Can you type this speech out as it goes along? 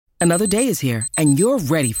Another day is here, and you're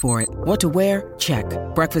ready for it. What to wear? Check.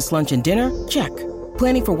 Breakfast, lunch, and dinner? Check.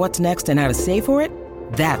 Planning for what's next and how to save for it?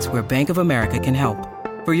 That's where Bank of America can help.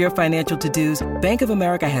 For your financial to-dos, Bank of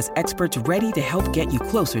America has experts ready to help get you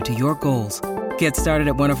closer to your goals. Get started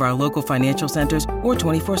at one of our local financial centers or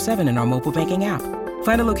 24/7 in our mobile banking app.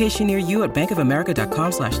 Find a location near you at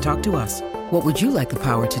bankofamerica.com/talktous. What would you like the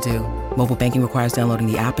power to do? Mobile banking requires downloading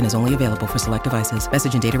the app and is only available for select devices.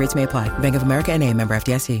 Message and data rates may apply. Bank of America N.A., member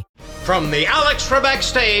FDIC. From the Alex Trebek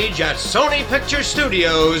stage at Sony Picture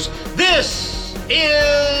Studios, this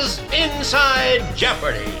is Inside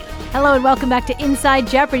Jeopardy! Hello and welcome back to Inside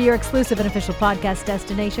Jeopardy, your exclusive and official podcast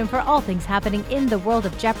destination for all things happening in the world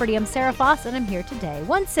of Jeopardy! I'm Sarah Foss, and I'm here today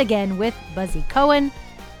once again with Buzzy Cohen.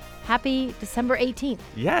 Happy December 18th.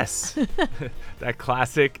 Yes. That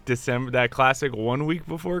classic 1 week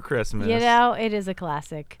before Christmas. You know, it is a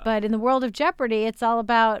classic. But in the world of Jeopardy, it's all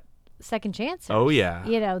about second chances. Oh, yeah.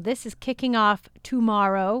 You know, this is kicking off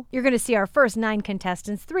tomorrow. You're going to see our first 9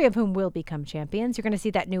 contestants, 3 of whom will become champions. You're going to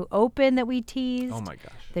see that new open that we teased. Oh, my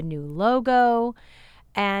gosh. The new logo.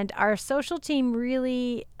 And our social team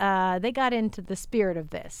really, they got into the spirit of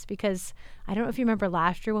this because I don't know if you remember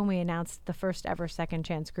last year when we announced the first ever second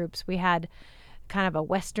chance groups, we had kind of a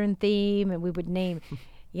Western theme and we would name,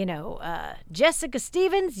 Jessica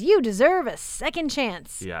Stevens, you deserve a second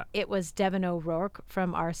chance. Yeah. It was Devin O'Rourke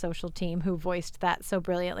from our social team who voiced that so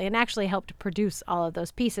brilliantly and actually helped produce all of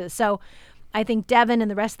those pieces. So I think Devin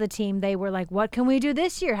and the rest of the team, they were like, what can we do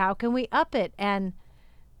this year? How can we up it? And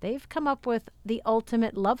they've come up with the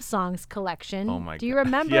ultimate love songs collection. Oh my God. Do you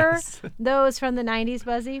remember those from the 90s,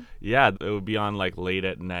 Buzzy? Yeah, it would be on like late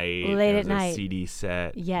at night. Late at a night. CD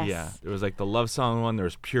set. Yes. Yeah. There was like the love song one. There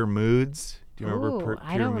was Pure Moods. Do you remember Pure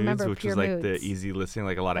I don't Moods? remember Which Pure was like Moods. the easy listening,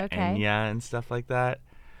 like a lot of Okay. Enya and stuff like that.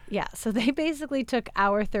 Yeah, so they basically took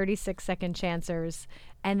our 36 second chancers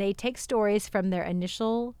and they take stories from their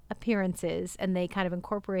initial appearances and they kind of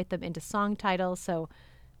incorporate them into song titles. So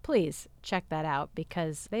please check that out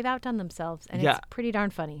because they've outdone themselves and it's pretty darn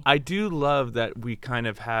funny. I do love that we kind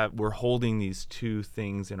of we're holding these two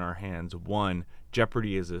things in our hands. One,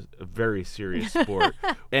 Jeopardy is a very serious sport.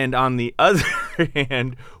 And on the other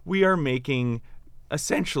hand, we are making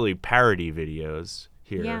essentially parody videos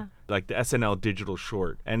here. Yeah. Like the SNL digital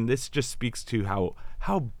short. And this just speaks to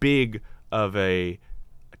how big of a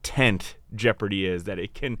tent Jeopardy is, that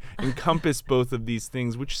it can encompass both of these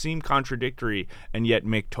things which seem contradictory and yet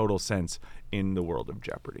make total sense in the world of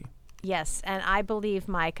Jeopardy. Yes, and I believe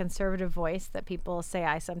my conservative voice that people say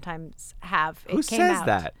I sometimes have. Who says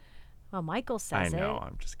that? Well, Michael says it. I know,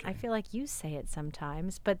 I'm just kidding. I feel like you say it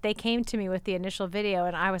sometimes, but they came to me with the initial video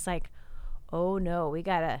and I was like, oh no,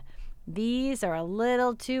 these are a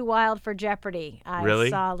little too wild for Jeopardy. I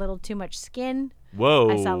saw a little too much skin. Whoa.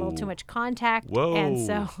 I saw a little too much contact. Whoa. And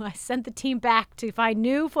so I sent the team back to find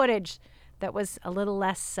new footage that was a little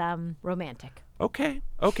less romantic. Okay.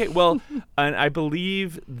 Well, and I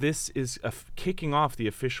believe this is kicking off the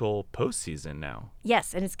official postseason now.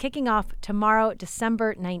 Yes, and it's kicking off tomorrow,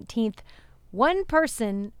 December 19th. One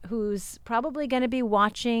person who's probably going to be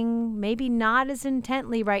watching, maybe not as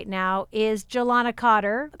intently right now, is Jelana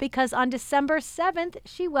Cotter, because on December 7th,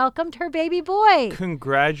 she welcomed her baby boy.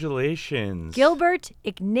 Congratulations. Gilbert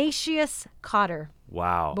Ignatius Cotter.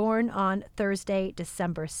 Wow. Born on Thursday,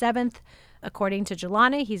 December 7th. According to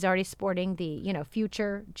Jelana, he's already sporting the,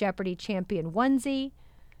 future Jeopardy champion onesie.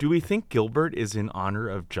 Do we think Gilbert is in honor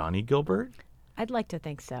of Johnny Gilbert? I'd like to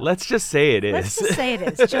think so. Let's just say it is. Let's just say it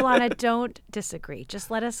is. Jelana, don't disagree. Just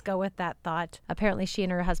let us go with that thought. Apparently, she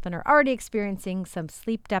and her husband are already experiencing some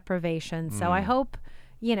sleep deprivation. So I hope,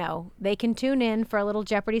 they can tune in for a little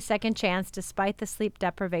Jeopardy second chance despite the sleep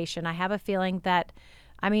deprivation. I have a feeling that,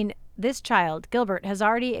 this child, Gilbert, has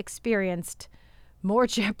already experienced more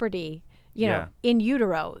Jeopardy, in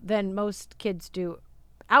utero than most kids do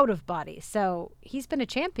out of body. So he's been a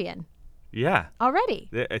champion. Yeah. Already.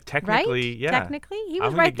 Technically, right? yeah. Technically, he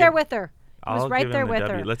was right there with her. He was right there with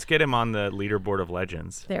her. Let's get him on the leaderboard of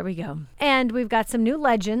legends. There we go. And we've got some new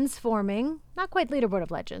legends forming. Not quite leaderboard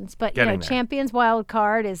of legends, but Champions Wild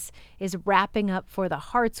Card is wrapping up for the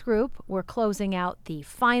Hearts group. We're closing out the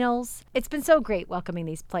finals. It's been so great welcoming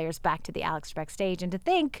these players back to the Alex Trebek stage, and to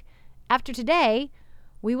think, after today,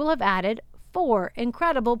 we will have added 4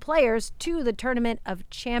 incredible players to the Tournament of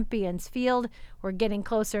Champions field. We're getting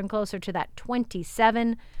closer and closer to that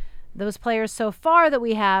 27. Those players so far that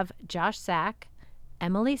we have: Josh Sack,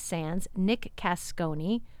 Emily Sands, Nick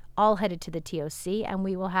Casconi, all headed to the TOC, and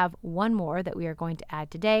we will have one more that we are going to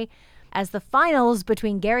add today as the finals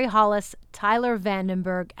between Gary Hollis, Tyler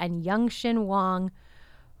Vandenberg, and Youngshin Wang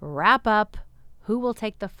wrap up Who will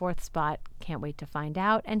take the 4th spot? Can't wait to find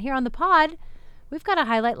out. And here on the pod, we've got to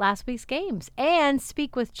highlight last week's games and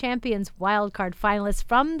speak with Champions wildcard finalists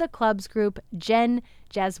from the club's group, Jen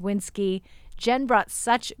Jazwinski. Jen brought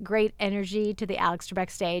such great energy to the Alex Trebek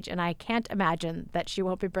stage, and I can't imagine that she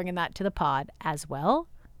won't be bringing that to the pod as well.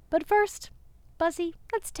 But first, Buzzy,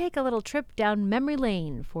 let's take a little trip down memory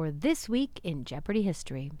lane for this week in Jeopardy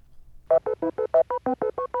history.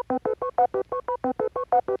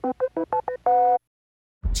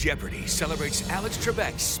 Jeopardy celebrates Alex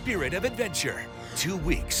Trebek's spirit of adventure. 2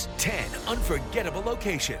 weeks, 10 unforgettable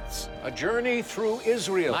locations. A journey through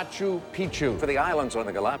Israel, Machu Picchu, for the islands on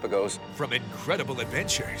the Galapagos. From incredible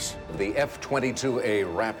adventures. The F-22A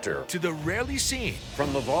Raptor. To the rarely seen.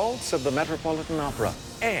 From the vaults of the Metropolitan Opera.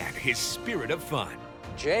 And his spirit of fun.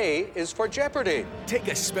 J is for Jeopardy. Take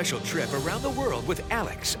a special trip around the world with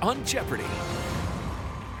Alex on Jeopardy!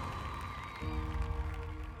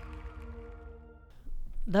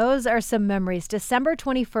 Those are some memories. December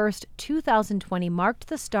 21st, 2020 marked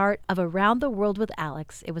the start of Around the World with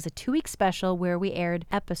Alex. It was a 2-week special where we aired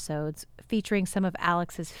episodes featuring some of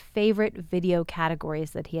Alex's favorite video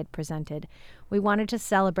categories that he had presented. We wanted to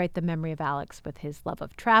celebrate the memory of Alex with his love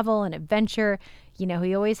of travel and adventure. You know,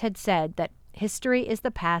 he always had said that history is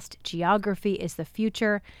the past, geography is the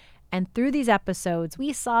future. And through these episodes,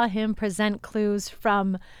 we saw him present clues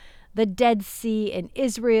from the Dead Sea in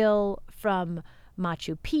Israel, from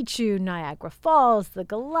Machu Picchu, Niagara Falls, the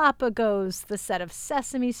Galapagos, the set of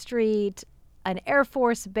Sesame Street, an Air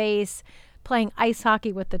Force base, playing ice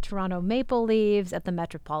hockey with the Toronto Maple Leafs at the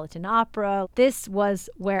Metropolitan Opera. This was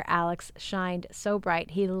where Alex shined so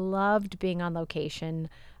bright. He loved being on location.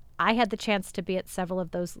 I had the chance to be at several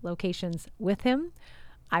of those locations with him.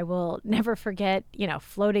 I will never forget,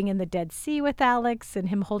 floating in the Dead Sea with Alex and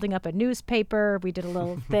him holding up a newspaper. We did a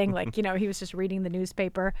little thing like, he was just reading the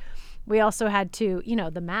newspaper. We also had to,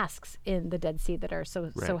 the masks in the Dead Sea that are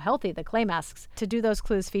so healthy, the clay masks. To do those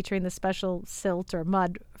clues featuring the special silt or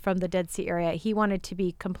mud from the Dead Sea area, he wanted to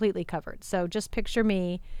be completely covered. So just picture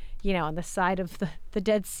me, on the side of the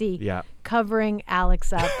Dead Sea, covering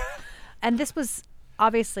Alex up. And this was,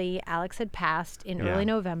 obviously, Alex had passed in early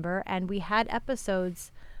November, and we had episodes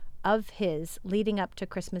of his leading up to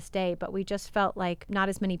Christmas Day, but we just felt like not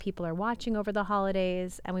as many people are watching over the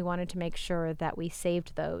holidays, and we wanted to make sure that we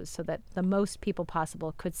saved those so that the most people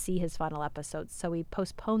possible could see his final episodes. So we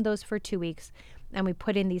postponed those for 2 weeks, and we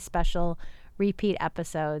put in these special repeat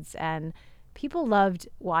episodes, and people loved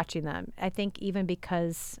watching them. I think even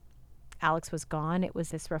because Alex was gone, it was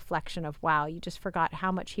this reflection of, wow, you just forgot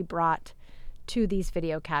how much he brought to these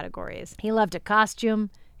video categories. He loved a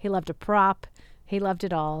costume, he loved a prop, he loved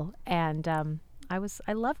it all, and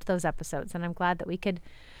I loved those episodes, and I'm glad that we could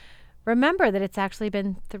remember that it's actually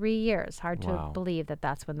been 3 years. Hard to believe that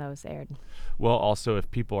that's when those aired. Well, also,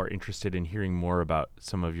 if people are interested in hearing more about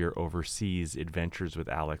some of your overseas adventures with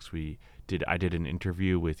Alex, I did an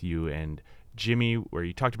interview with you and Jimmy where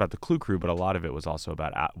you talked about the Clue Crew, but a lot of it was also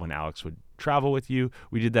about when Alex would travel with you.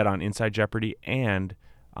 We did that on Inside Jeopardy and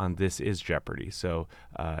on This Is Jeopardy. So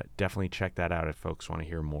definitely check that out if folks want to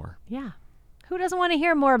hear more. Yeah. Who doesn't want to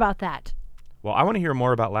hear more about that? Well, I want to hear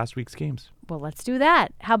more about last week's games. Well, let's do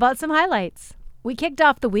that. How about some highlights? We kicked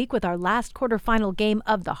off the week with our last quarterfinal game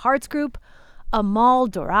of the Hearts Group. Amal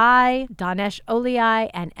Dorai, Danesh Oliai,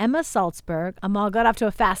 and Emma Salzberg. Amal got off to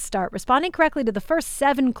a fast start, responding correctly to the first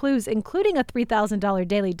 7 clues, including a $3,000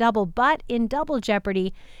 daily double. But in Double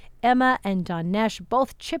Jeopardy, Emma and Danesh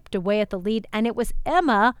both chipped away at the lead, and it was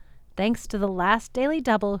Emma, thanks to the last daily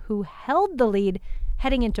double, who held the lead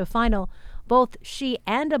heading into a final. Both she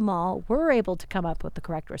and Amal were able to come up with the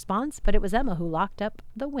correct response, but it was Emma who locked up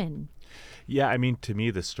the win. Yeah, I mean, to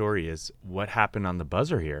me, the story is what happened on the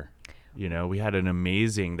buzzer here. We had an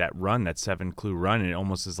amazing, that 7-clue run, and it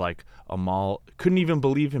almost is like Amal couldn't even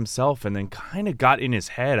believe himself and then kind of got in his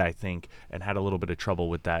head, I think, and had a little bit of trouble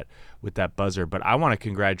with that buzzer. But I want to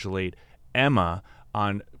congratulate Emma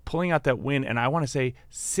on pulling out that win, and I want to say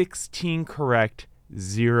 16 correct,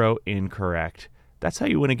 0 incorrect. That's how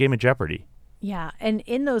you win a game of Jeopardy. Yeah, and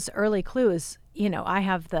in those early clues, I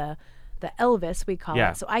have the Elvis, we call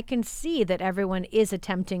it. So I can see that everyone is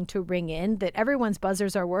attempting to ring in, that everyone's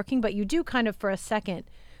buzzers are working, but you do kind of for a second,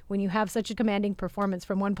 when you have such a commanding performance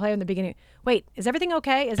from one player in the beginning, wait, is everything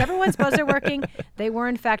okay? Is everyone's buzzer working? They were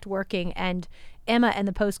in fact working, and Emma in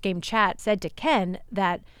the post-game chat said to Ken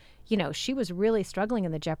that, she was really struggling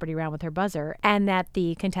in the Jeopardy round with her buzzer, and that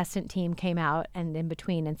the contestant team came out and in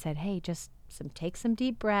between and said, hey, just take some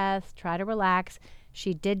deep breaths, try to relax.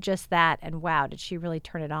 She did just that, and wow, did she really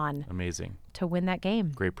turn it on. Amazing. To win that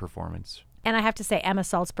game. Great performance. And I have to say, Emma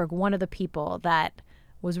Salzberg, one of the people that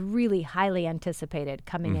was really highly anticipated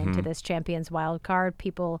coming into this Champions wild card.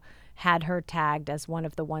 People had her tagged as one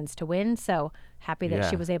of the ones to win, so happy that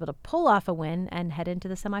she was able to pull off a win and head into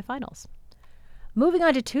the semifinals. Moving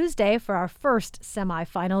on to Tuesday for our first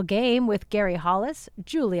semifinal game with Gary Hollis,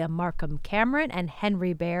 Julia Markham-Cameron, and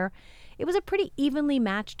Henry Bear. It was a pretty evenly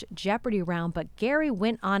matched Jeopardy round, but Gary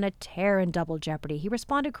went on a tear in Double Jeopardy. He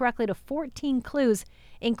responded correctly to 14 clues,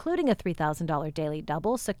 including a $3,000 daily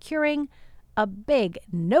double, securing a big,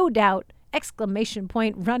 no doubt, exclamation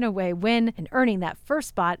point runaway win and earning that first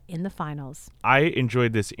spot in the finals. I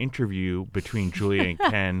enjoyed this interview between Julia and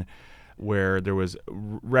Ken where there was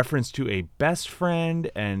reference to a best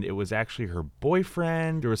friend and it was actually her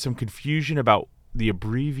boyfriend. There was some confusion about the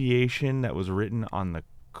abbreviation that was written on the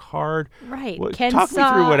card. Right. Well, talk me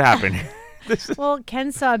through what happened. Well,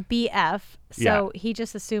 Ken saw BF, so he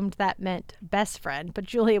just assumed that meant best friend. But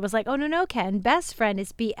Julia was like, oh, no, Ken, best friend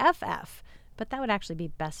is BFF. But that would actually be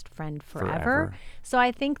best friend forever. So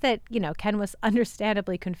I think that, Ken was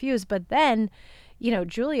understandably confused. But then,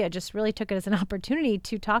 Julia just really took it as an opportunity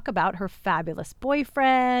to talk about her fabulous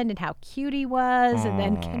boyfriend and how cute he was. And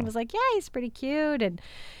then Ken was like, yeah, he's pretty cute. And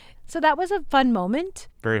so that was a fun moment.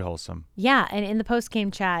 Very wholesome. Yeah. And in the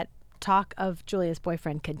post-game chat, talk of Julia's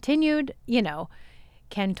boyfriend continued.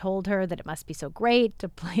 Ken told her that it must be so great to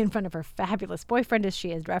play in front of her fabulous boyfriend as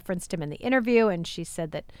she had referenced him in the interview. And she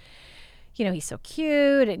said that, he's so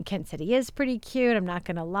cute. And Ken said he is pretty cute. I'm not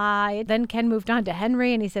going to lie. Then Ken moved on to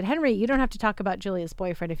Henry and he said, Henry, you don't have to talk about Julia's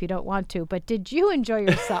boyfriend if you don't want to, but did you enjoy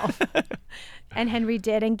yourself? And Henry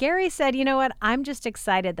did. And Gary said, you know what? I'm just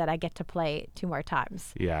excited that I get to play 2 more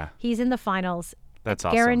times. Yeah. He's in the finals. That's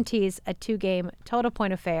awesome. Guarantees a 2-game total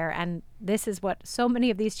point affair. And this is what so many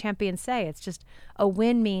of these champions say. It's just a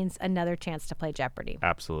win means another chance to play Jeopardy.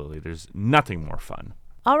 Absolutely. There's nothing more fun.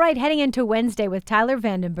 All right, heading into Wednesday with Tyler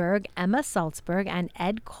Vandenberg, Emma Salzberg, and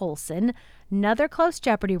Ed Colson. Another close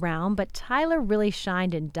Jeopardy round, but Tyler really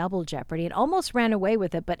shined in Double Jeopardy and almost ran away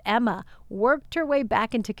with it, but Emma worked her way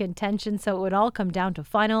back into contention, so it would all come down to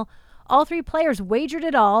final. All 3 players wagered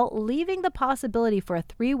it all, leaving the possibility for a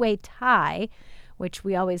 3-way tie, which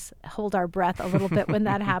we always hold our breath a little bit when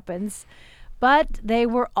that happens. But they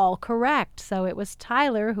were all correct, so it was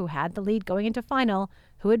Tyler who had the lead going into final,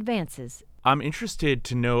 who advances. I'm interested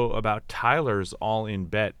to know about Tyler's all-in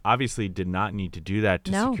bet. Obviously did not need to do that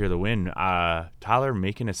to secure the win. Tyler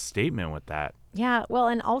making a statement with that. Yeah, well,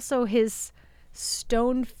 and also his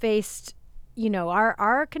stone-faced,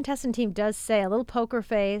 our contestant team does say a little poker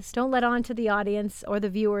face. Don't let on to the audience or the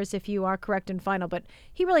viewers if you are correct in final. But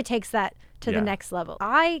he really takes that to the next level.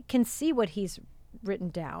 I can see what he's written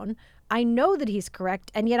down. I know that he's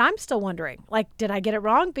correct, and yet I'm still wondering, did I get it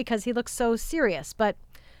wrong? Because he looks so serious. But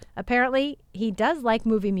apparently, he does like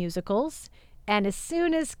movie musicals, and as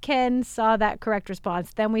soon as Ken saw that correct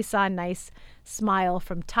response, then we saw a nice smile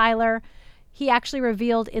from Tyler. He actually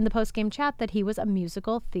revealed in the post-game chat that he was a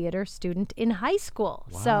musical theater student in high school.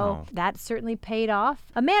 Wow. So that certainly paid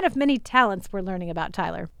off. A man of many talents, we're learning about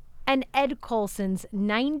Tyler. And Ed Colson's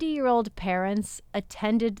 90-year-old parents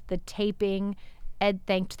attended the taping. Ed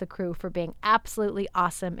thanked the crew for being absolutely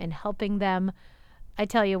awesome in helping them. I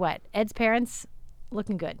tell you what, Ed's parents,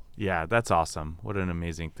 looking good. Yeah, that's awesome. What an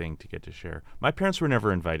amazing thing to get to share. My parents were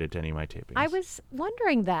never invited to any of my tapings. I was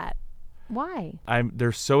wondering that. Why?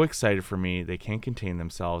 They're so excited for me. They can't contain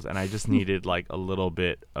themselves. And I just needed a little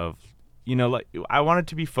bit of, I wanted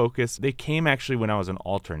to be focused. They came actually when I was an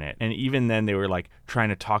alternate. And even then they were trying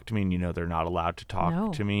to talk to me and, they're not allowed to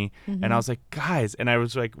talk to me. Mm-hmm. And I was like, guys. And I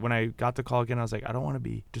was when I got the call again, I was like, I don't want to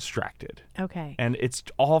be distracted. Okay. And it's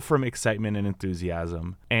all from excitement and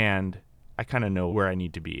enthusiasm. And I kind of know where I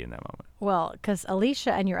need to be in that moment. Well, because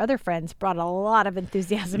Alicia and your other friends brought a lot of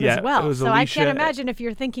enthusiasm as well. It was so Alicia, I can't imagine if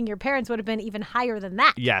you're thinking your parents would have been even higher than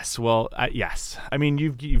that. Yes. Well, yes. I mean,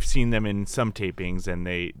 you've seen them in some tapings, and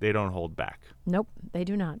they don't hold back. Nope, they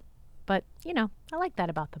do not. But, I like that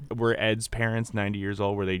about them. Were Ed's parents 90 years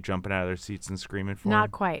old? Were they jumping out of their seats and screaming for him?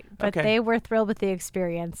 Not quite. But they were thrilled with the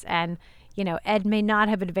experience. And, Ed may not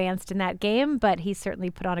have advanced in that game, but he certainly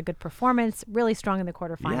put on a good performance, really strong in the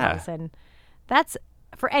quarterfinals. Yeah. And that's,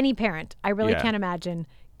 for any parent, I really can't imagine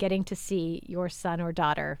getting to see your son or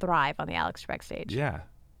daughter thrive on the Alex Trebek stage. Yeah.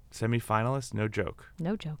 Semi-finalist, no joke.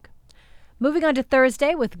 No joke. Moving on to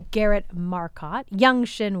Thursday with Garrett Marcotte,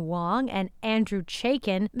 Young-Shin Wong, and Andrew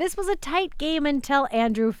Chaikin. This was a tight game until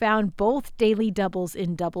Andrew found both daily doubles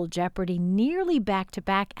in Double Jeopardy, nearly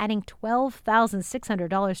back-to-back, adding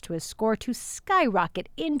 $12,600 to his score to skyrocket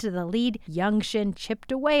into the lead. Young-Shin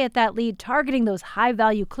chipped away at that lead, targeting those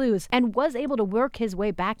high-value clues, and was able to work his way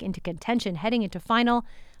back into contention heading into final.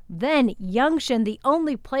 Then Young-Shin, the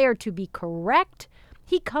only player to be correct,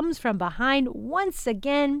 He comes from behind once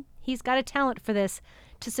again. He's got a talent for this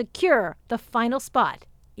to secure the final spot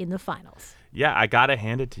in the finals. Yeah, I got to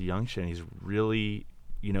hand it to Youngshin. He's really,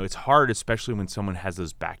 it's hard, especially when someone has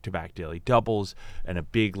those back-to-back daily doubles and a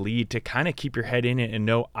big lead, to kind of keep your head in it and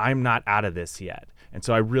know I'm not out of this yet. And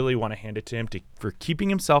so I really want to hand it to him for keeping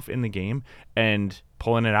himself in the game and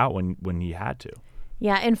pulling it out when he had to.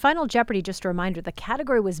 Yeah, in Final Jeopardy, just a reminder, the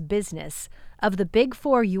category was business. Of the big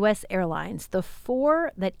 4 U.S. airlines, the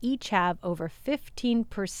 4 that each have over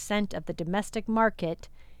 15% of the domestic market,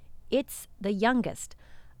 it's the youngest.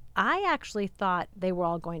 I actually thought they were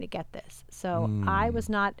all going to get this. So I was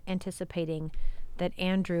not anticipating that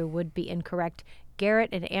Andrew would be incorrect. Garrett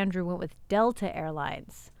and Andrew went with Delta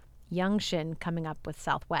Airlines. Youngshin coming up with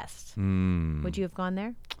Southwest. Would you have gone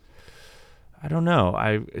there? I don't know.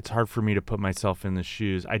 It's hard for me to put myself in the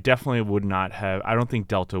shoes. I definitely would not have. I don't think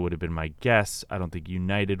Delta would have been my guess. I don't think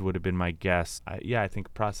United would have been my guess. I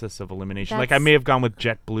think process of elimination. I may have gone with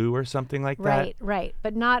JetBlue or something like that. Right.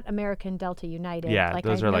 But not American, Delta, United. Yeah,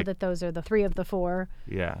 those are that those are the 3 of the 4.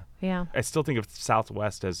 Yeah. Yeah. I still think of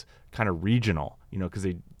Southwest as kind of regional, because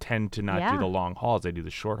they tend to not do the long hauls. They do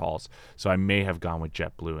the short hauls. So I may have gone with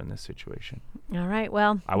JetBlue in this situation. All right.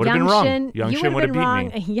 Well, I would have been wrong. Youngshin would have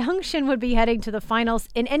beat me. Youngshin would be heading to the finals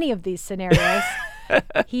in any of these scenarios.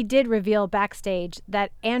 He did reveal backstage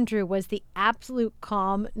that Andrew was the absolute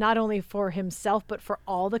calm, not only for himself, but for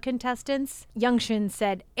all the contestants. Youngshin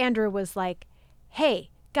said Andrew was like,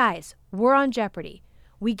 hey, guys, we're on Jeopardy.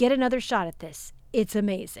 We get another shot at this. It's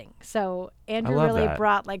amazing. So Andrew really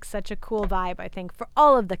brought such a cool vibe, I think, for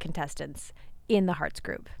all of the contestants in the Hearts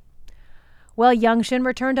group. Well, Youngshin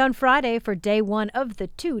returned on Friday for day 1 of the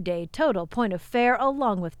 2-day total point of fare,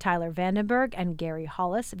 along with Tyler Vandenberg and Gary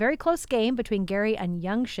Hollis. Very close game between Gary and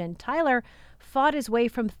Youngshin. Tyler fought his way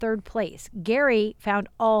from 3rd place. Gary found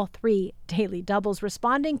all 3 daily doubles,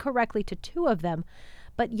 responding correctly to 2 of them.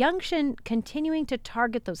 But Youngshin continuing to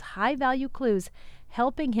target those high-value clues,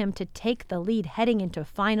 helping him to take the lead heading into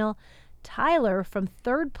final. Tyler, from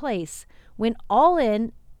 3rd place, went all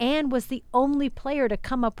in and was the only player to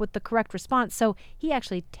come up with the correct response. So he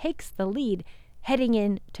actually takes the lead heading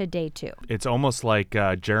into day 2. It's almost like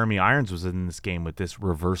Jeremy Irons was in this game with this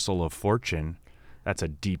reversal of fortune. That's a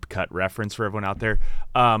deep cut reference for everyone out there.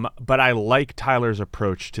 But I like Tyler's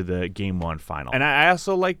approach to the game 1 final. And I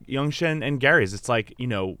also like Youngshin and Gary's. It's like,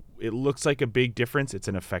 it looks like a big difference. It's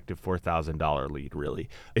an effective $4,000 lead, really.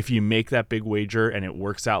 If you make that big wager and it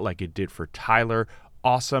works out like it did for Tyler,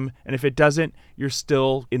 awesome. And if it doesn't, you're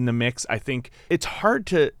still in the mix. I think it's hard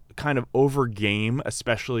to kind of over game,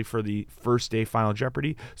 especially for the first day Final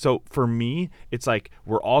Jeopardy. So for me, it's like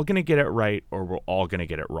we're all going to get it right or we're all going to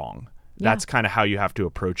get it wrong. That's kind of how you have to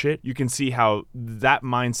approach it. You can see how that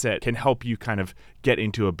mindset can help you kind of get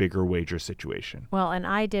into a bigger wager situation. Well, and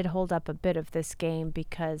I did hold up a bit of this game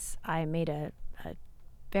because I made a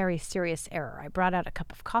very serious error. I brought out a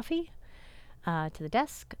cup of coffee to the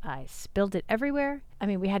desk. I spilled it everywhere. I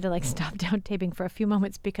mean, we had to stop down taping for a few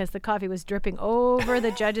moments because the coffee was dripping over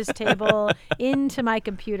the judge's table into my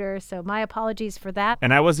computer. So my apologies for that.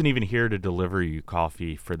 And I wasn't even here to deliver you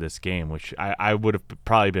coffee for this game, which I would have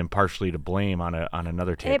probably been partially to blame on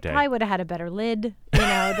another tape day. It probably would have had a better lid.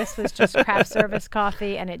 This was just craft service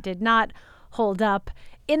coffee, and it did not hold up.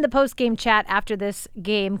 In the post-game chat after this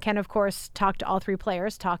game, Ken, of course, talked to all 3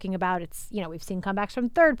 players, talking about we've seen comebacks from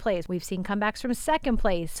 3rd place. We've seen comebacks from 2nd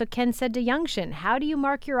place. So Ken said to Youngshin, how do you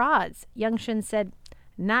mark your odds? Youngshin said,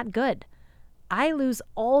 not good. I lose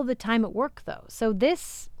all the time at work, though. So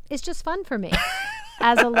this is just fun for me.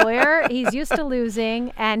 As a lawyer, he's used to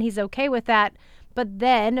losing, and he's okay with that. But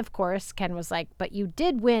then, of course, Ken was like, but you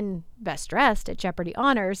did win Best Dressed at Jeopardy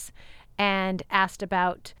Honors, and asked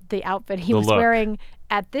about the outfit he was wearing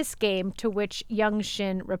at this game, to which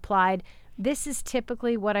Youngshin replied, this is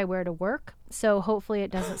typically what I wear to work, so hopefully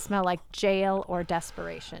it doesn't smell like jail or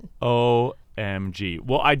desperation. OMG.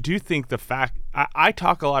 Well, I do think the fact I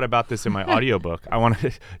talk a lot about this in my audiobook. I want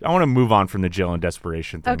to move on from the jail and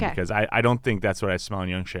desperation thing because I don't think that's what I smell in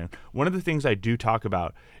Youngshin. One of the things I do talk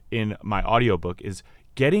about in my audiobook is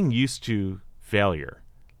getting used to failure.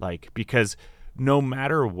 Because no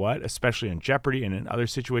matter what, especially in Jeopardy and in other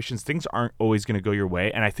situations, things aren't always going to go your way.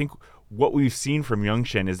 And I think what we've seen from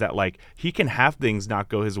Youngshin is that he can have things not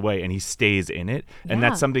go his way and he stays in it. Yeah. And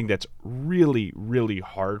that's something that's really, really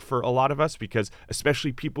hard for a lot of us, because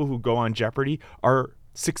especially people who go on Jeopardy are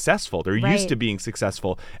successful. They're used to being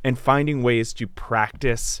successful, and finding ways to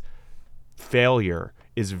practice failure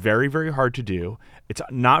is very, very hard to do. It's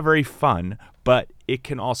not very fun, but it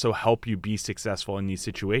can also help you be successful in these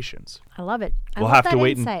situations. I love it. We'll have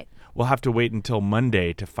to wait until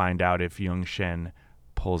Monday to find out if Youngshin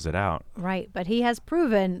pulls it out. Right, but he has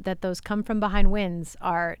proven that those come from behind wins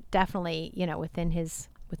are definitely, within his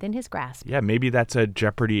grasp. Yeah, maybe that's a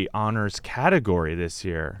Jeopardy honors category this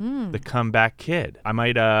year. The comeback kid. I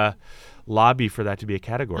might lobby for that to be a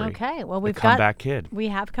category. Okay, well, the comeback kid. We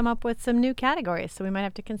have come up with some new categories, so we might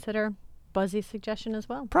have to consider Buzzy's suggestion as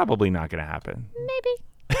well. Probably not going to happen. Maybe.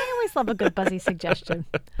 I always love a good Buzzy suggestion.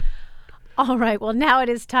 All right, well, now it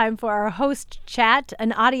is time for our host chat.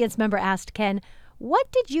 An audience member asked Ken,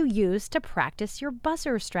 what did you use to practice your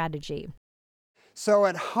buzzer strategy? So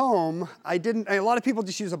at home, a lot of people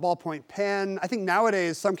just use a ballpoint pen. I think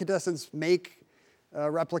nowadays some contestants make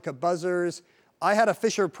replica buzzers. I had a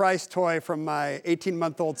Fisher-Price toy from my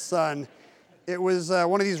 18-month-old son. It was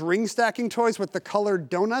one of these ring stacking toys with the colored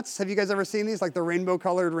donuts. Have you guys ever seen these, like the rainbow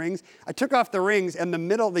colored rings? I took off the rings, and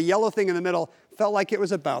the yellow thing in the middle felt like it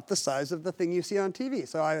was about the size of the thing you see on TV.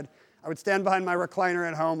 So I would stand behind my recliner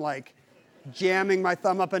at home, like jamming my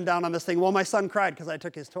thumb up and down on this thing while my son cried because I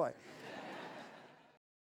took his toy.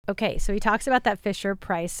 Okay, so he talks about that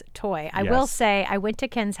Fisher-Price toy. I Yes. will say I went to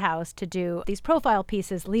Ken's house to do these profile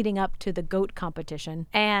pieces leading up to the GOAT competition.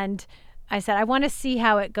 And I said, I want to see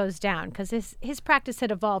how it goes down because his practice had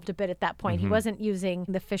evolved a bit at that point. He wasn't using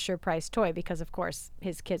the Fisher-Price toy because, of course,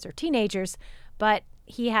 his kids are teenagers. But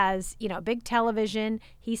he has, a big television.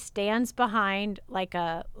 He stands behind like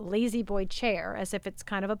a lazy boy chair as if it's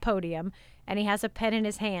kind of a podium. And he has a pen in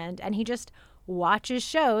his hand. And he just watches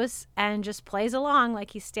shows and just plays along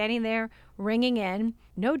like he's standing there ringing in.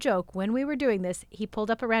 No joke, when we were doing this, he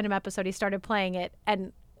pulled up a random episode, he started playing it,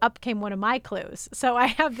 and up came one of my clues. So I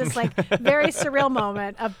have this like very surreal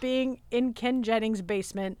moment of being in Ken Jennings'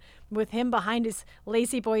 basement with him behind his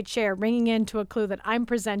lazy boy chair ringing into a clue that I'm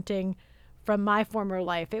presenting from my former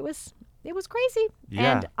life. It was crazy.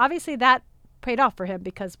 Yeah. And obviously that paid off for him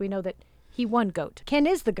because we know that he won GOAT. Ken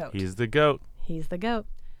is the GOAT. He's the GOAT. He's the GOAT.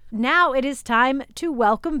 Now it is time to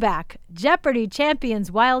welcome back Jeopardy!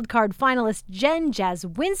 Champions wildcard finalist Jen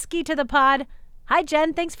Jazwinski to the pod. Hi,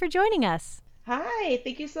 Jen. Thanks for joining us. Hi.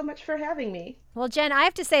 Thank you so much for having me. Well, Jen, I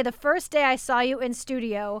have to say the first day I saw you in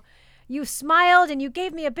studio, you smiled and you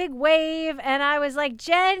gave me a big wave, and I was like,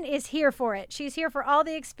 Jen is here for it. She's here for all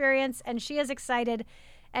the experience, and she is excited.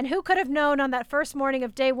 And who could have known on that first morning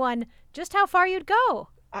of day one just how far you'd go?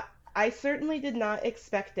 I certainly did not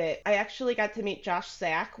expect it. I actually got to meet Josh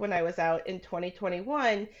Sack when I was out in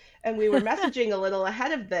 2021, and we were messaging a little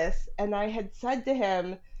ahead of this, and I had said to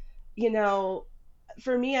him,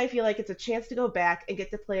 for me, I feel like it's a chance to go back and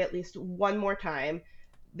get to play at least one more time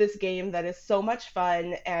this game that is so much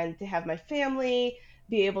fun, and to have my family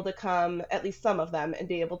be able to come, at least some of them, and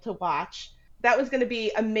be able to watch. That was going to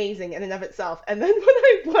be amazing in and of itself. And then when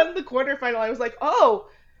I won the quarterfinal, I was like, oh,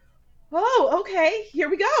 okay, here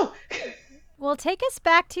we go. Well, take us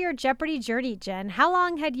back to your Jeopardy journey, Jen. How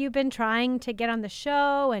long had you been trying to get on the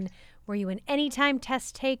show, and were you an anytime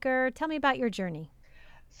test taker? Tell me about your journey.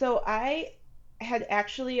 So I had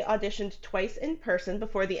actually auditioned twice in person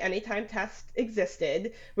before the anytime test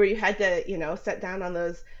existed, where you had to, sit down on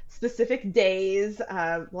those specific days,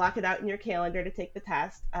 block it out in your calendar to take the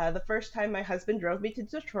test. The first time my husband drove me to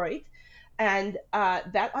Detroit, and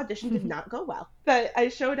that audition did not go well. But I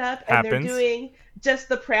showed up, and they're doing just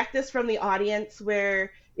the practice from the audience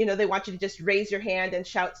where, they want you to just raise your hand and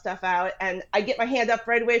shout stuff out. And I get my hand up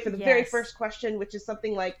right away for the very first question, which is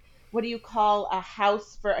something like, what do you call a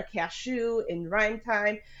house for a cashew in rhyme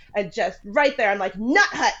time? And just right there, I'm like, Nut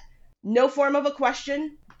Hut. No form of a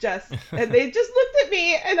question. And they just looked at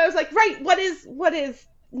me, and I was like, right, what is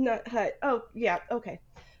Nut Hut? Oh, yeah, okay,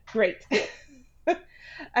 great.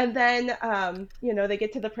 And then, they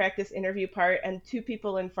get to the practice interview part, and two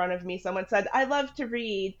people in front of me, someone said, I love to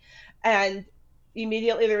read. And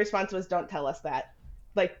immediately the response was, don't tell us that.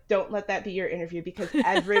 Like, don't let that be your interview, because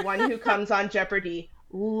everyone who comes on Jeopardy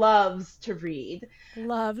loves to read.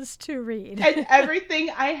 Loves to read. And everything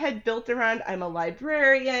I had built around, I'm a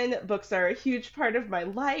librarian, books are a huge part of my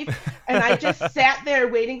life. And I just sat there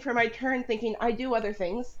waiting for my turn thinking, I do other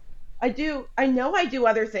things. I know I do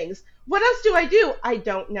other things. What else do I do? I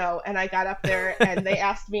don't know. And I got up there and they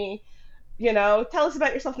asked me, tell us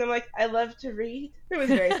about yourself. And I'm like, I love to read. It was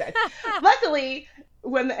very sad. Luckily,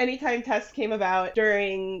 when the Anytime test came about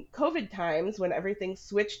during COVID times, when everything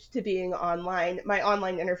switched to being online, my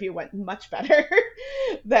online interview went much better.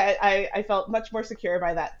 That I felt much more secure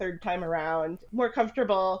by that third time around, more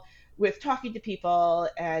comfortable with talking to people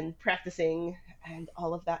and practicing and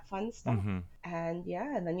all of that fun stuff. Mm-hmm. And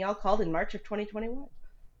then y'all called in March of 2021.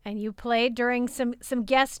 And you played during some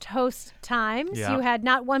guest host times. Yeah. You had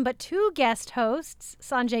not one but two guest hosts,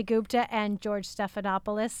 Sanjay Gupta and George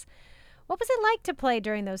Stephanopoulos. What was it like to play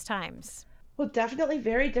during those times? Well, definitely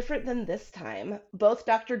very different than this time. Both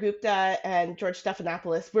Dr. Gupta and George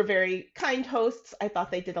Stephanopoulos were very kind hosts. I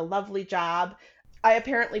thought they did a lovely job. I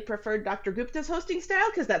apparently preferred Dr. Gupta's hosting style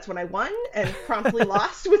because that's when I won and promptly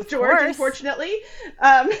lost with George, unfortunately.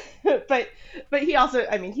 Um, but he also,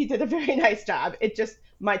 I mean, he did a very nice job. It just,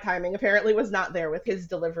 my timing apparently was not there with his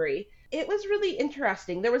delivery. It was really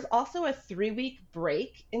interesting. There was also a 3-week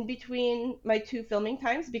break in between my two filming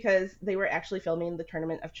times because they were actually filming the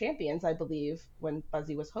Tournament of Champions, I believe, when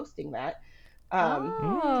Buzzy was hosting that.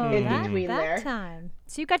 In between that time.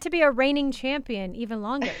 So you got to be a reigning champion even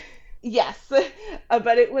longer. Yes,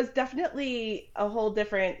 but it was definitely a whole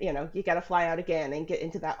different, you got to fly out again and get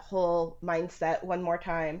into that whole mindset one more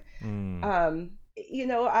time.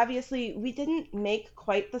 Obviously we didn't make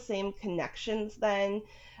quite the same connections then.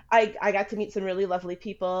 I got to meet some really lovely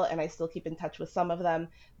people and I still keep in touch with some of them.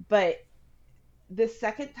 But the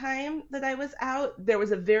second time that I was out, there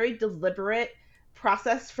was a very deliberate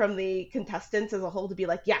process from the contestants as a whole to be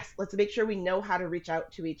like, yes, let's make sure we know how to reach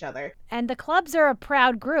out to each other. And the clubs are a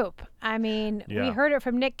proud group. I mean, we heard it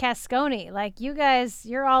from Nick Cascone. Like, you guys,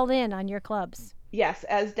 you're all in on your clubs. Yes,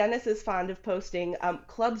 as Dennis is fond of posting,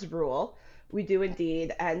 clubs rule. We do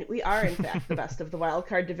indeed, and we are in fact the best of the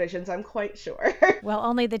wildcard divisions, I'm quite sure. Well,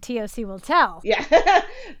 only the TOC will tell. Yeah,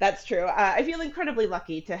 that's true. I feel incredibly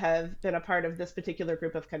lucky to have been a part of this particular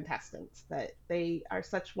group of contestants, that they are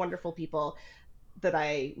such wonderful people that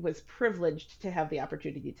I was privileged to have the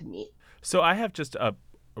opportunity to meet. So I have just a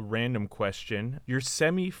random question. Your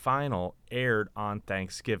semi-final aired on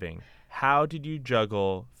Thanksgiving. How did you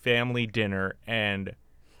juggle family dinner and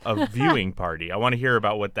a viewing party? I want to hear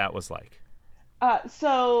about what that was like.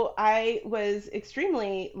 So I was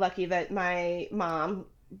extremely lucky that my mom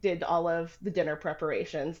did all of the dinner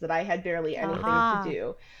preparations, that I had barely anything to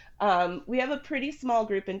do. We have a pretty small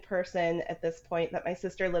group in person at this point, that my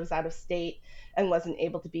sister lives out of state and wasn't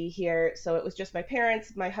able to be here. So it was just my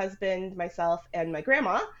parents, my husband, myself, and my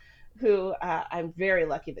grandma, who I'm very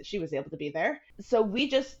lucky that she was able to be there. So we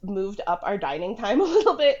just moved up our dining time a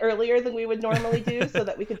little bit earlier than we would normally do so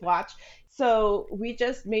that we could watch. So we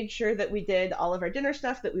just made sure that we did all of our dinner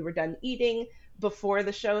stuff, that we were done eating before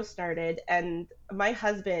the show started. And my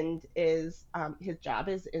husband is, his job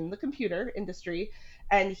is in the computer industry,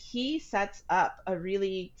 and he sets up a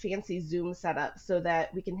really fancy Zoom setup so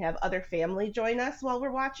that we can have other family join us while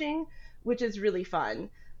we're watching, which is really fun.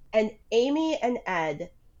 And Amy and Ed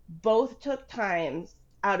both took time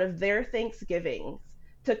out of their Thanksgivings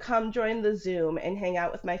to come join the Zoom and hang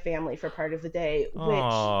out with my family for part of the day,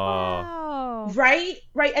 which, right?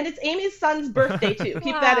 And it's Amy's son's birthday too.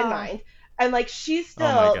 Keep that in mind. And like, she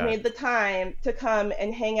still made the time to come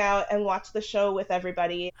and hang out and watch the show with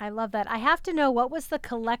everybody. I love that. I have to know, what was the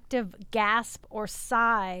collective gasp or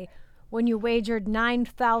sigh when you wagered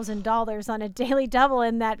 $9,000 on a daily double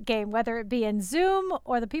in that game, whether it be in Zoom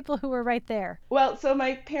or the people who were right there? Well, so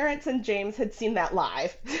my parents and James had seen that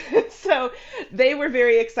live. So they were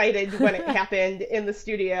very excited when it happened in the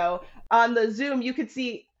studio. On the Zoom, you could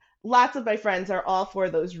see lots of my friends are all for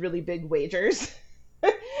those really big wagers.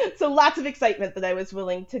 So lots of excitement that I was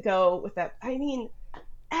willing to go with that. I mean,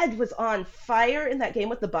 Ed was on fire in that game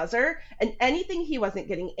with the buzzer, and anything he wasn't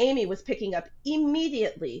getting, Amy was picking up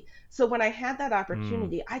immediately. So when I had that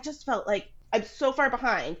opportunity, I just felt like I'm so far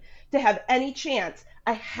behind to have any chance.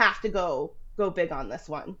 I have to go big on this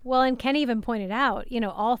one. Well, and Ken even pointed out,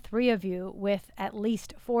 all three of you with at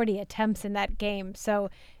least 40 attempts in that game.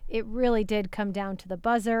 So it really did come down to the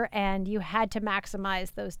buzzer, and you had to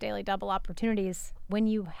maximize those daily double opportunities when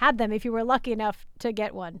you had them, if you were lucky enough to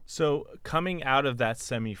get one. So coming out of that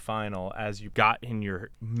semifinal, as you got in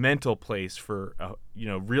your mental place for,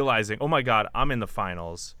 realizing, oh my God, I'm in the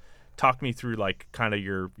finals. Talk me through like kind of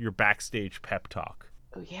your backstage pep talk.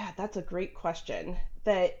 Oh yeah, that's a great question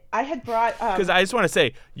that I had brought. Because I just want to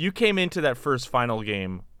say, you came into that first final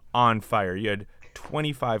game on fire. You had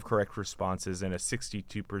 25 correct responses and a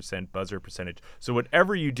 62% buzzer percentage. So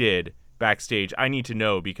whatever you did backstage, I need to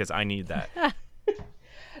know, because I need that.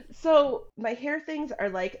 So my hair things are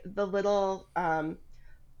like the little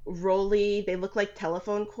rolly, they look like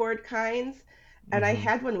telephone cord kinds. And I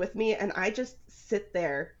had one with me, and I just sit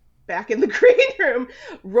there back in the green room,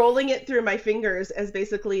 rolling it through my fingers as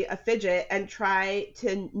basically a fidget, and try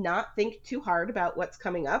to not think too hard about what's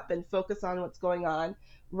coming up and focus on what's going on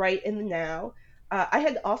right in the now. I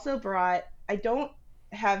had also brought, I don't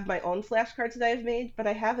have my own flashcards that I've made, but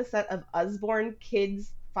I have a set of Usborne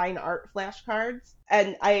Kids fine art flashcards.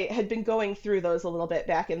 And I had been going through those a little bit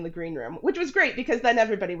back in the green room, which was great because then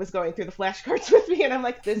everybody was going through the flashcards with me. And I'm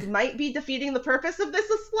like, this might be defeating the purpose of this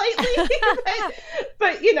slightly.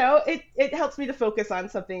 but it helps me to focus on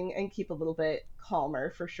something and keep a little bit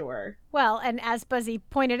calmer for sure. Well, and as Buzzy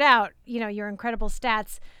pointed out, your incredible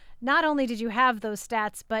stats. Not only did you have those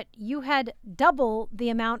stats, but you had double the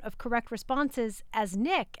amount of correct responses as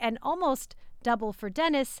Nick and almost double for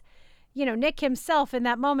Dennis. Nick himself in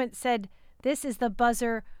that moment said, "This is the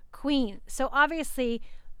buzzer queen." So obviously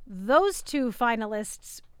those two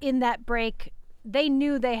finalists in that break, they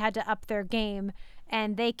knew they had to up their game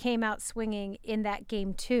and they came out swinging in that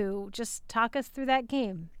game too. Just talk us through that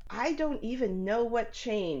game. I don't even know what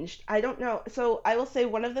changed. I don't know. So I will say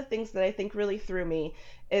one of the things that I think really threw me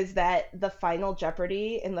is that the final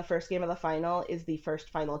Jeopardy in the first game of the final is the first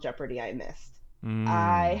final Jeopardy I missed.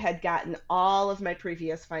 I had gotten all of my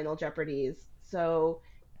previous final Jeopardies. So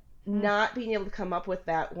not being able to come up with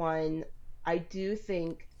that one, I do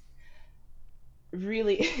think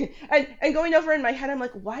really and going over in my head, I'm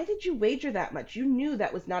like, why did you wager that much? You knew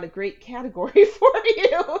that was not a great category for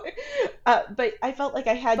you. But I felt like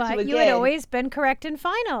I had to again. But you had always been correct in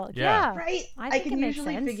final. Yeah. Right. I can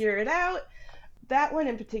usually figure it out. That one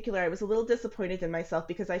in particular, I was a little disappointed in myself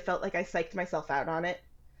because I felt like I psyched myself out on it.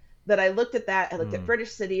 That I looked at that, I looked at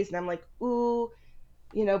British cities, and I'm like, ooh,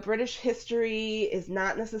 British history is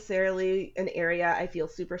not necessarily an area I feel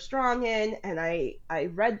super strong in. And I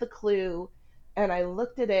read the clue and I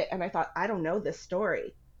looked at it and I thought, I don't know this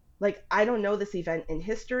story. Like, I don't know this event in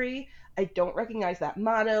history. I don't recognize that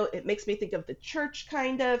motto. It makes me think of the church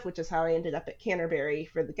kind of, which is how I ended up at Canterbury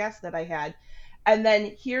for the guest that I had. And then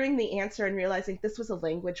hearing the answer and realizing this was a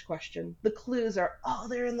language question. The clues are all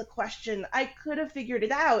there in the question. I could have figured it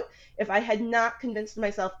out if I had not convinced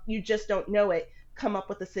myself, you just don't know it, come up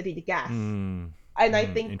with a city to guess. And I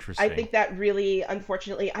think that really,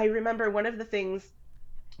 unfortunately, I remember one of the things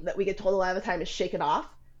that we get told a lot of the time is shake it off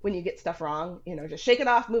when you get stuff wrong. Just shake it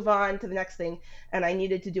off, move on to the next thing. And I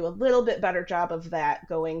needed to do a little bit better job of that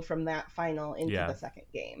going from that final into the second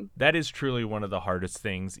game. That is truly one of the hardest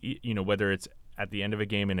things, whether it's at the end of a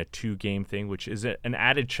game in a 2-game thing, which is an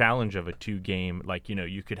added challenge of a 2-game. Like,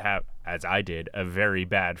 you could have, as I did, a very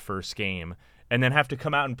bad first game and then have to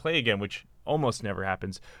come out and play again, which almost never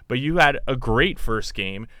happens. But you had a great first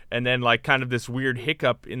game and then like kind of this weird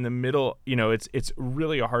hiccup in the middle. It's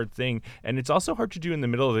really a hard thing, and it's also hard to do in the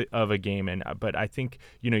middle of a game. But I think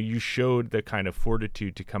you showed the kind of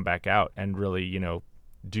fortitude to come back out and really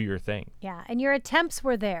do your thing. Yeah, and your attempts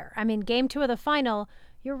were there. I mean, game 2 of the final,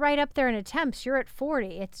 you're right up there in attempts. You're at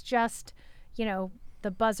 40. It's just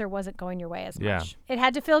the buzzer wasn't going your way as much. It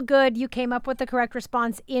had to feel good. You came up with the correct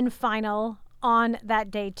response in final on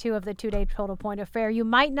that day 2 of the 2-day total point affair. You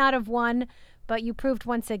might not have won, but you proved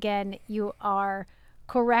once again you are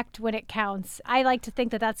correct when it counts. I like to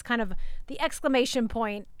think that that's kind of the exclamation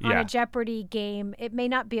point on a Jeopardy game. It may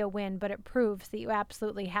not be a win, but it proves that you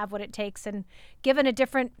absolutely have what it takes. And given a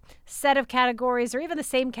different set of categories or even the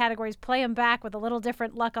same categories, play them back with a little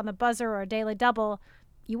different luck on the buzzer or a daily double,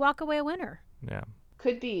 you walk away a winner. Yeah.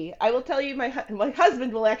 Could be. I will tell you, my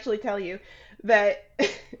husband will actually tell you that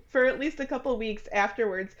for at least a couple weeks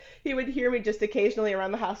afterwards, he would hear me just occasionally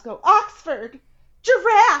around the house go, Oxford,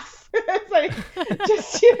 giraffe. It's like,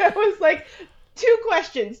 it was like two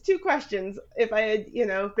questions. If I had,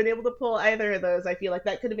 been able to pull either of those, I feel like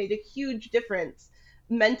that could have made a huge difference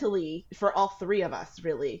mentally for all three of us,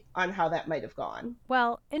 really, on how that might have gone.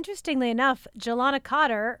 Well, interestingly enough, Jelana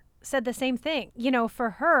Cotter said the same thing.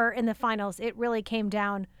 For her in the finals, it really came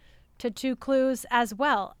down to 2 clues as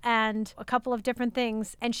well and a couple of different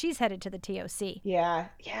things, and she's headed to the TOC. Yeah,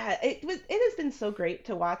 it has been so great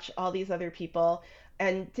to watch all these other people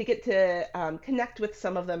and to get to connect with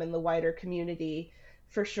some of them in the wider community,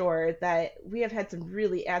 for sure, that we have had some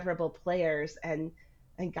really admirable players, and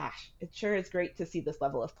gosh, it sure is great to see this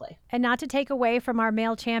level of play. And not to take away from our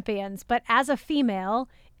male champions, but as a female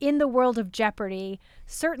in the world of Jeopardy,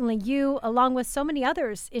 certainly you, along with so many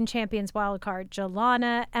others in Champions Wildcard,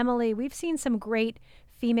 Jelana, Emily, we've seen some great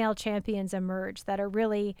female champions emerge that are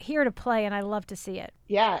really here to play, and I love to see it.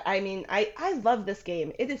 Yeah, I mean, I love this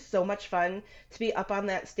game. It is so much fun to be up on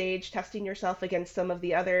that stage, testing yourself against some of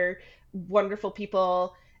the other wonderful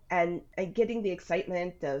people and getting the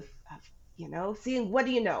excitement of seeing what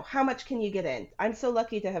do you know, how much can you get in. I'm so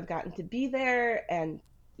lucky to have gotten to be there, and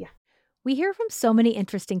yeah. We hear from so many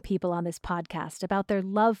interesting people on this podcast about their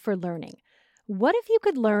love for learning. What if you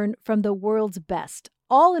could learn from the world's best,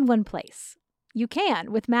 all in one place? You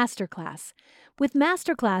can with Masterclass. With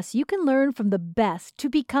Masterclass, you can learn from the best to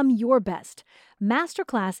become your best.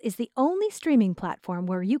 Masterclass is the only streaming platform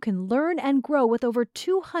where you can learn and grow with over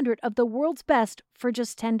 200 of the world's best for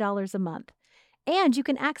just $10 a month. And you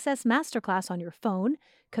can access Masterclass on your phone,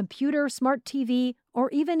 computer, smart TV, or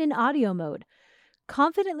even in audio mode.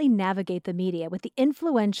 Confidently navigate the media with the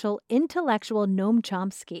influential, intellectual Noam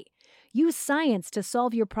Chomsky. Use science to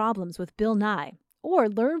solve your problems with Bill Nye, or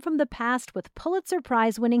learn from the past with Pulitzer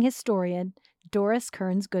Prize-winning historian Doris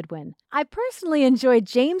Kearns Goodwin. I personally enjoyed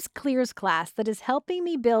James Clear's class that is helping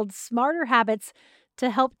me build smarter habits to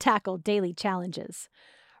help tackle daily challenges.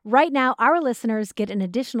 Right now, our listeners get an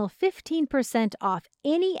additional 15% off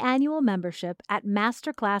any annual membership at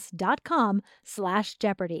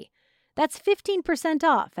masterclass.com/Jeopardy. That's 15%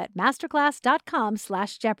 off at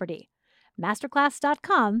masterclass.com/Jeopardy.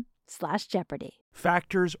 masterclass.com/Jeopardy.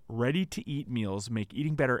 Factor's ready-to-eat meals make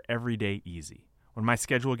eating better every day easy. When my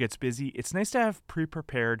schedule gets busy, it's nice to have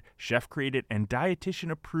pre-prepared, chef-created, and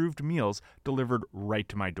dietitian-approved meals delivered right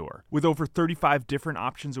to my door. With over 35 different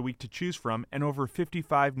options a week to choose from and over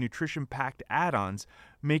 55 nutrition-packed add-ons,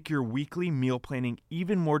 make your weekly meal planning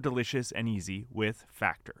even more delicious and easy with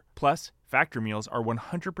Factor. Plus, Factor meals are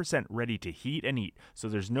 100% ready to heat and eat, so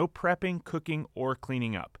there's no prepping, cooking, or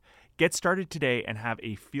cleaning up. Get started today and have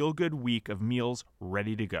a feel-good week of meals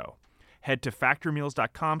ready to go. Head to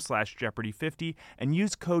factormeals.com/Jeopardy50 and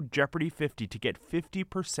use code Jeopardy50 to get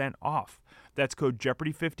 50% off. That's code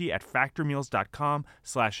Jeopardy50 at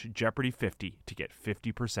factormeals.com/Jeopardy50 to get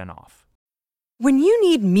 50% off. When you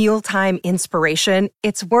need mealtime inspiration,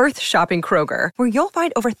 it's worth shopping Kroger, where you'll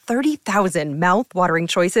find over 30,000 mouth-watering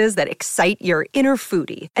choices that excite your inner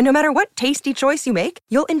foodie. And no matter what tasty choice you make,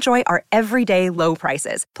 you'll enjoy our everyday low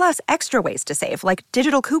prices, plus extra ways to save, like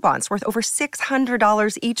digital coupons worth over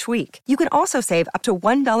 $600 each week. You can also save up to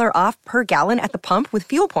 $1 off per gallon at the pump with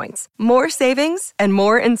fuel points. More savings and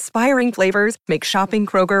more inspiring flavors make shopping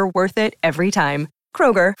Kroger worth it every time.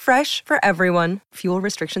 Kroger, fresh for everyone. Fuel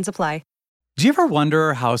restrictions apply. Do you ever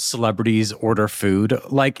wonder how celebrities order food?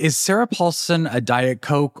 Like, is Sarah Paulson a Diet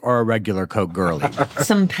Coke or a regular Coke girlie?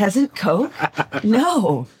 Some peasant Coke?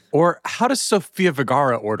 No. Or how does Sofia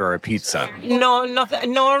Vergara order a pizza? No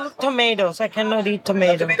tomatoes. I cannot eat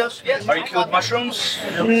tomatoes. Yes. Are you cool with mushrooms?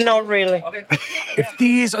 Not really. Okay. If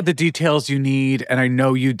these are the details you need, and I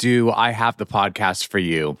know you do, I have the podcast for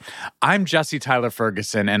you. I'm Jesse Tyler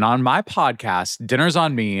Ferguson, and on my podcast, Dinner's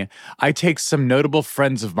on Me, I take some notable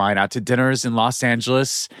friends of mine out to dinners in Los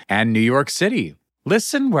Angeles and New York City.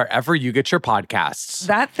 Listen wherever you get your podcasts.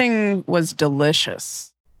 That thing was delicious.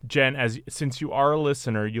 Jen, since you are a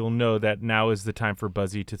listener, you'll know that now is the time for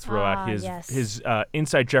Buzzy to throw out his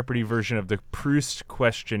Inside Jeopardy version of the Proust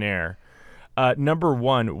questionnaire. Number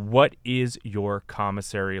one, what is your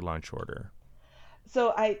commissary lunch order?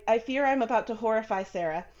 So I fear I'm about to horrify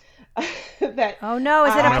Sarah. Oh no,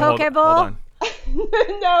 is it a poke bowl? Hold on.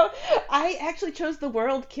 No, I actually chose the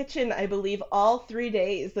World Kitchen, I believe, all 3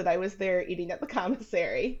 days that I was there eating at the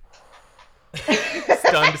commissary.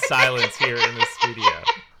 Stunned silence here in the studio.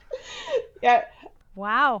 Yeah.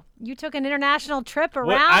 Wow. You took an international trip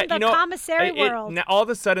around the commissary world. Now, all of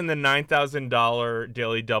a sudden, the $9,000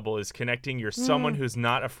 Daily Double is connecting. You're someone who's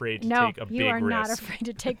not afraid to take a big risk. No, you are not afraid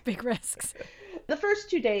to take big risks. The first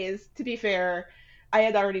 2 days, to be fair, I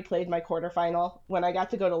had already played my quarterfinal when I got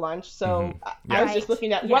to go to lunch. So I was just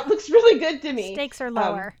looking at what looks really good to me. Stakes are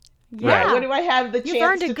lower. Yeah. What do I have the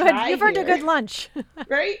chance to try You've earned a good lunch.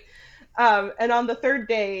 Right? And on the third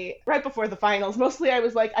day, right before the finals, mostly I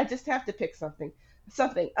was like, I just have to pick something.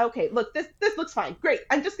 Okay, look, this looks fine. Great.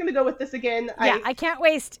 I'm just going to go with this again. I can't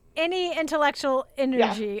waste any intellectual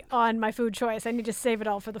energy on my food choice. I need to save it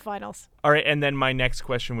all for the finals. All right, and then my next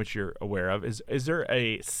question, which you're aware of, is there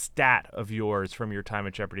a stat of yours from your time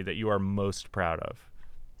at Jeopardy that you are most proud of?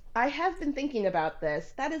 I have been thinking about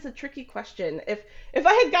this. That is a tricky question. If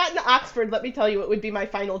I had gotten to Oxford, let me tell you, it would be my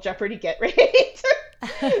final Jeopardy get rate.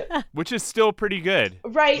 Which is still pretty good.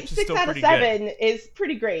 Right. 6 out of 7 is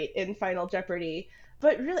pretty great in Final Jeopardy.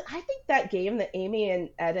 But really, I think that game that Amy and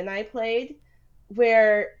Ed and I played,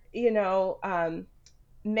 where,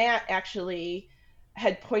 Matt actually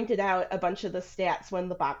had pointed out a bunch of the stats when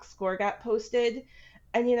the box score got posted.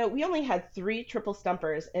 And, we only had 3 triple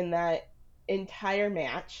stumpers in that entire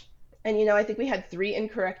match. And, I think we had 3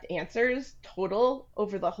 incorrect answers total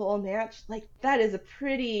over the whole match. Like, that is a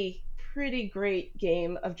pretty great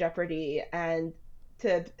game of Jeopardy, and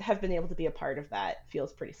to have been able to be a part of that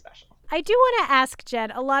feels pretty special. I do want to ask,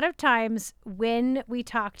 Jen, a lot of times when we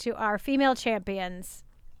talk to our female champions,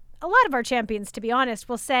 a lot of our champions, to be honest,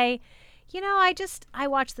 will say, I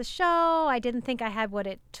watched the show. I didn't think I had what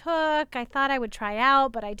it took. I thought I would try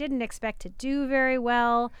out, but I didn't expect to do very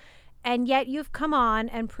well. And yet you've come on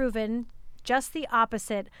and proven just the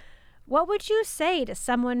opposite. What would you say to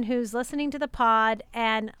someone who's listening to the pod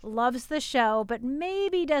and loves the show, but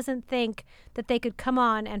maybe doesn't think that they could come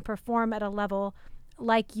on and perform at a level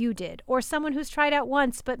like you did? Or someone who's tried out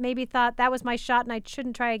once, but maybe thought that was my shot and I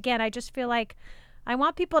shouldn't try again. I just feel like I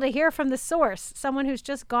want people to hear from the source, someone who's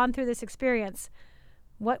just gone through this experience.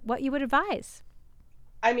 What you would advise?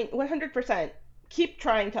 I mean, 100%. Keep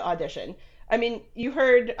trying to audition. I mean, you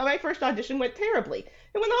heard my first audition went terribly.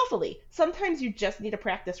 It went awfully. Sometimes you just need a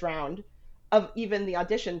practice round of even the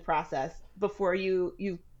audition process before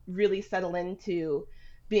you really settle into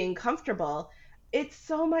being comfortable. It's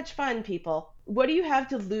so much fun, people. What do you have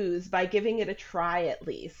to lose by giving it a try at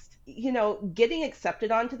least? You know, getting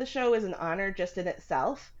accepted onto the show is an honor just in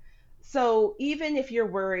itself. So even if you're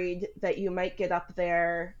worried that you might get up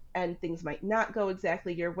there and things might not go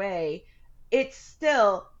exactly your way, it's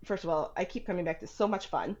still, first of all, I keep coming back to so much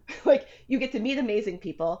fun. Like, you get to meet amazing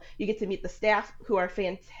people. You get to meet the staff who are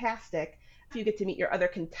fantastic. You get to meet your other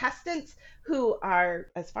contestants who are,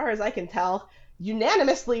 as far as I can tell,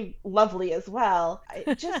 unanimously lovely as well.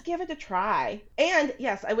 Just give it a try. And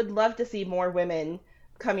yes, I would love to see more women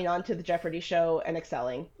coming on to the Jeopardy show and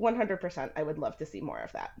excelling. 100%, I would love to see more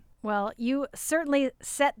of that. Well, you certainly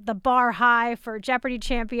set the bar high for Jeopardy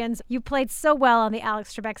champions. You played so well on the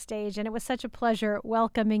Alex Trebek stage, and it was such a pleasure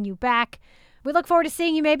welcoming you back. We look forward to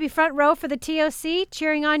seeing you maybe front row for the TOC,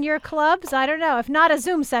 cheering on your clubs. I don't know, if not a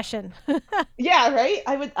Zoom session. Yeah, right?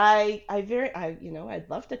 I'd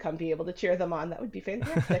love to come be able to cheer them on. That would be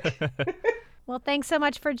fantastic. Well, thanks so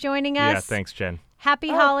much for joining us. Yeah, thanks, Jen. Happy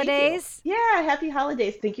holidays. Yeah, happy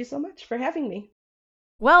holidays. Thank you so much for having me.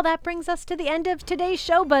 Well, that brings us to the end of today's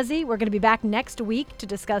show, Buzzy. We're going to be back next week to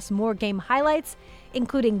discuss more game highlights,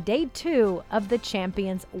 including day 2 of the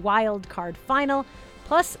Champions Wild Card Final.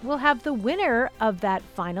 Plus, we'll have the winner of that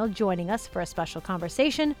final joining us for a special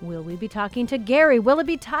conversation. Will we be talking to Gary? Will it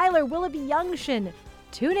be Tyler? Will it be Youngshin?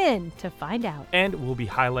 Tune in to find out. And we'll be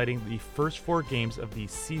highlighting the first 4 games of the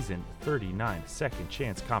Season 39 Second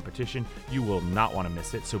Chance competition. You will not want to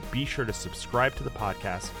miss it, so be sure to subscribe to the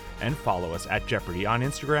podcast and follow us at Jeopardy on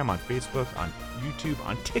Instagram, on Facebook, on YouTube,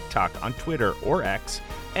 on TikTok, on Twitter, or X.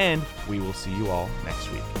 And we will see you all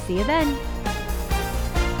next week. See you then.